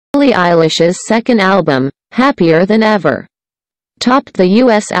Billie Eilish's second album, Happier Than Ever, topped the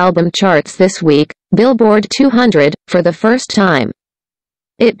US album charts this week, Billboard 200, for the first time.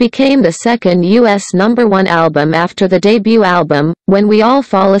 It became the second US #1 album after the debut album, When We All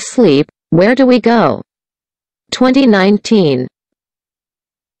Fall Asleep, Where Do We Go? 2019.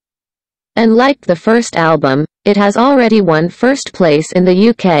 And like the first album, it has already won first place in the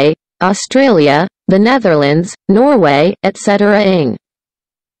UK, Australia, the Netherlands, Norway, etc.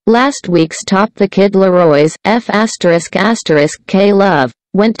 Last week's top, The Kid Leroy's F***K Love,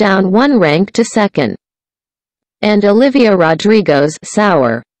 went down one rank to second. And Olivia Rodrigo's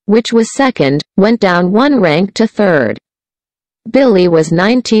Sour, which was second, went down one rank to third. Billie was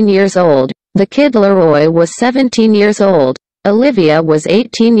 19 years old, The Kid Leroy was 17 years old, Olivia was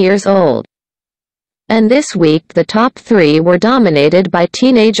 18 years old. And this week the top 3 were dominated by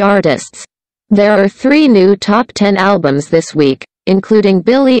teenage artists. There are 3 new top 10 albums this week, including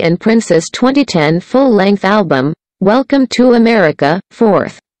Billie and Prince's 2010 full-length album, Welcome to America,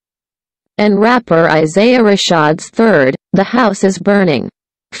 4th. And rapper Isaiah Rashad's 3rd, The House is Burning,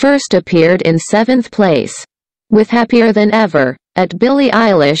 first appeared in 7th place. With Happier Than Ever, Billie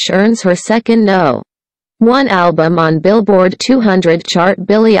Eilish earns her second No.1 album on Billboard 200 chart.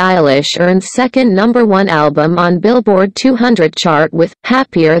 Billie Eilish earns second #1 album on Billboard 200 chart with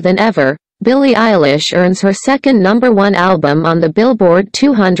Happier Than Ever. Billie Eilish earns her second #1 album on the Billboard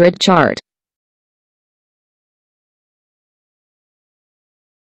 200 chart.